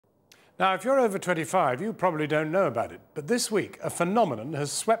Now, if you're over 25, you probably don't know about it. But this week, a phenomenon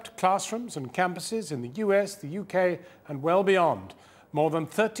has swept classrooms and campuses in the US, the UK, and well beyond. More than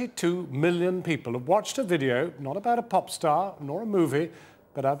 32 million people have watched a video, not about a pop star nor a movie,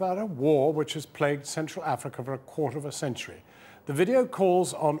 but about a war which has plagued Central Africa for a quarter of a century. The video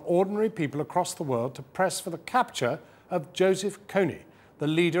calls on ordinary people across the world to press for the capture of Joseph Kony, the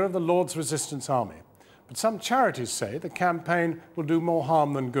leader of the Lord's Resistance Army. But some charities say the campaign will do more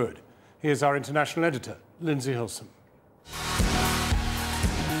harm than good. Here's our international editor, Lindsay Hilson.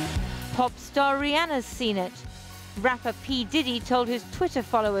 Pop star Rihanna's seen it. Rapper P. Diddy told his Twitter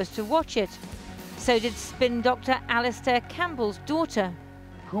followers to watch it. So did spin doctor Alistair Campbell's daughter.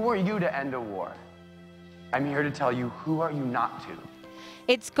 Who are you to end a war? I'm here to tell you, who are you not to?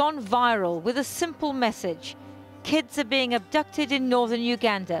 It's gone viral with a simple message. Kids are being abducted in northern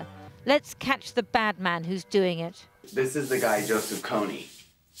Uganda. Let's catch the bad man who's doing it. This is the guy, Joseph Kony.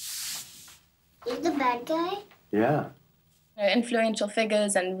 He's the bad guy? Yeah. Influential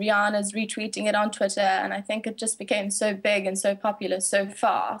figures, and Rihanna's retweeting it on Twitter, and I think it just became so big and so popular so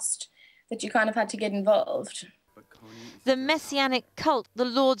fast that you kind of had to get involved. The messianic cult, the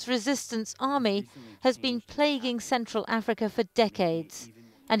Lord's Resistance Army, has been plaguing Central Africa for decades.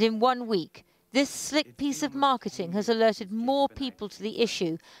 And in 1 week, this slick piece of marketing has alerted more people to the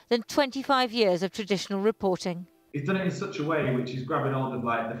issue than 25 years of traditional reporting. He's done it in such a way which is grabbing hold of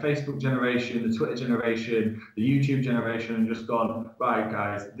like the Facebook generation, the Twitter generation, the YouTube generation, and just gone, right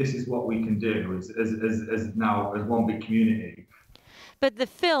guys, this is what we can do as now as one big community. But the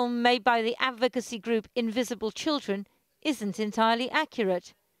film, made by the advocacy group Invisible Children, isn't entirely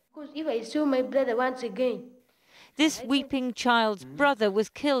accurate. Because if I saw my brother once again... This weeping child's brother was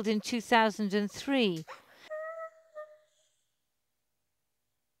killed in 2003.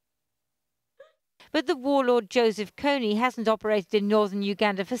 But the warlord Joseph Kony hasn't operated in northern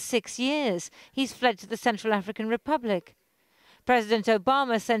Uganda for 6 years. He's fled to the Central African Republic. President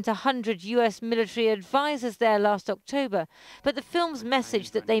Obama sent 100 US military advisors there last October, but the film's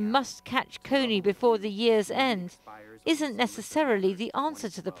message that they must catch Kony before the year's end isn't necessarily the answer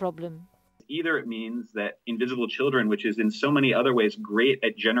to the problem. Either it means that Invisible Children, which is in so many other ways great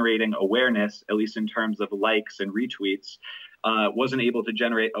at generating awareness, at least in terms of likes and retweets, wasn't able to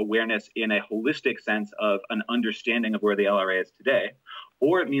generate awareness in a holistic sense of an understanding of where the LRA is today,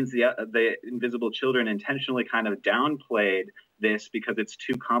 or it means the Invisible Children intentionally kind of downplayed this because it's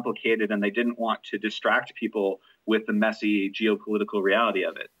too complicated and they didn't want to distract people with the messy geopolitical reality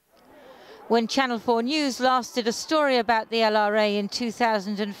of it. When Channel 4 News last did a story about the LRA in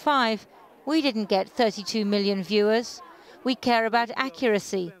 2005, we didn't get 32 million viewers. We care about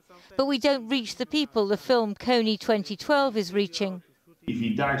accuracy, but we don't reach the people the film Kony 2012 is reaching. If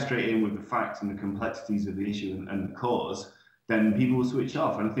you dive straight in with the facts and the complexities of the issue and the cause, then people will switch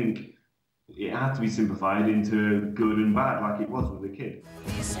off. And I think it had to be simplified into good and bad, like it was with the kid.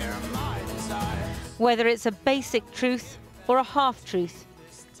 Whether it's a basic truth or a half-truth,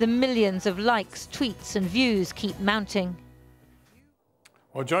 the millions of likes, tweets and views keep mounting.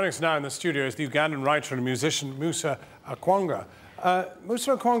 Well, joining us now in the studio is the Ugandan writer and musician Musa Okwonga.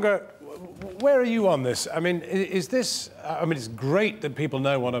 Musa Okwonga, where are you on this? I mean, is this... I mean, it's great that people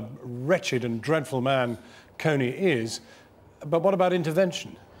know what a wretched and dreadful man Kony is, but what about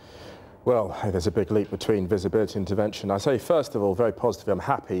intervention? Well, there's a big leap between visibility and intervention. I say, first of all, very positively, I'm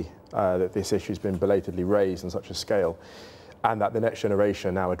happy that this issue's been belatedly raised on such a scale and that the next generation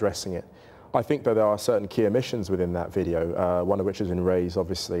are now addressing it. I think that there are certain key omissions within that video, one of which has been raised,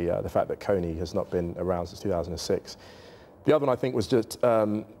 obviously, the fact that Kony has not been around since 2006. The other one, I think, was just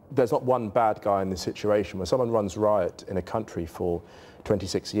there's not one bad guy in this situation. When someone runs riot in a country for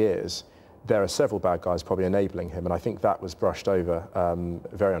 26 years, there are several bad guys probably enabling him, and I think that was brushed over,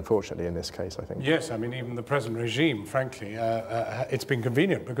 very unfortunately, in this case, I think. Yes, I mean, even the present regime, frankly, it's been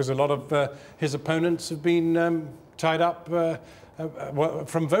convenient because a lot of his opponents have been tied up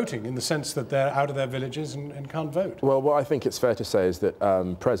from voting, in the sense that they're out of their villages and can't vote. Well, what I think it's fair to say is that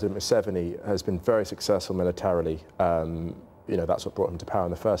President Museveni has been very successful militarily. You know, that's what brought him to power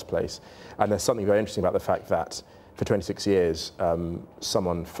in the first place. And there's something very interesting about the fact that for 26 years,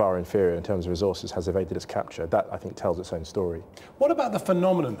 someone far inferior in terms of resources has evaded its capture. That, I think, tells its own story. What about the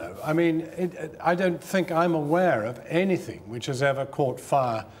phenomenon, though? I mean, I don't think I'm aware of anything which has ever caught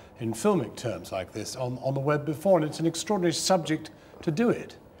fire in filmic terms like this on the web before, and it's an extraordinary subject to do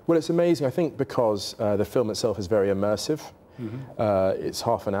it. Well, it's amazing, I think, because the film itself is very immersive. It's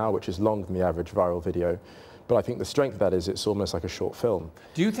half an hour, which is longer than the average viral video. But I think the strength of that is it's almost like a short film.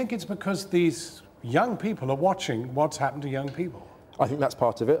 Do you think it's because these young people are watching what's happened to young people? I think that's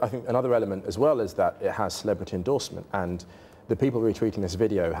part of it. I think another element as well is that it has celebrity endorsement, and the people retweeting this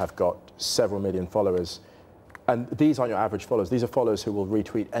video have got several million followers. And these aren't your average followers. These are followers who will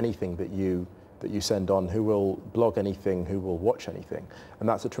retweet anything that you send on, who will blog anything, who will watch anything. And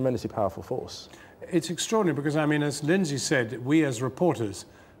that's a tremendously powerful force. It's extraordinary because, I mean, as Lindsay said, we as reporters,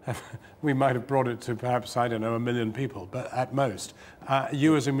 we might have brought it to perhaps, I don't know, 1 million people, but at most.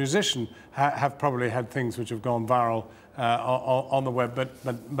 You as a musician have probably had things which have gone viral on the web,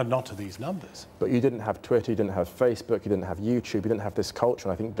 but not to these numbers. But you didn't have Twitter, you didn't have Facebook, you didn't have YouTube, you didn't have this culture.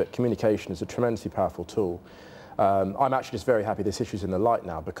 And I think that communication is a tremendously powerful tool. I'm actually just very happy this issue's in the light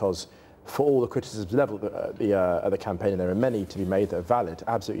now, because for all the criticisms leveled at the campaign, and there are many to be made that are valid,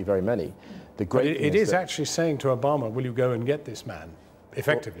 absolutely very many. The great thing is actually saying to Obama, will you go and get this man?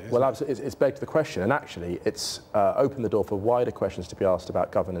 Effectively. Well, absolutely. It's begged the question, and actually it's opened the door for wider questions to be asked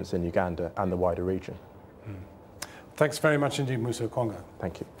about governance in Uganda and the wider region. Thanks very much indeed, Musa Okwonga.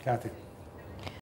 Thank you. Kathy.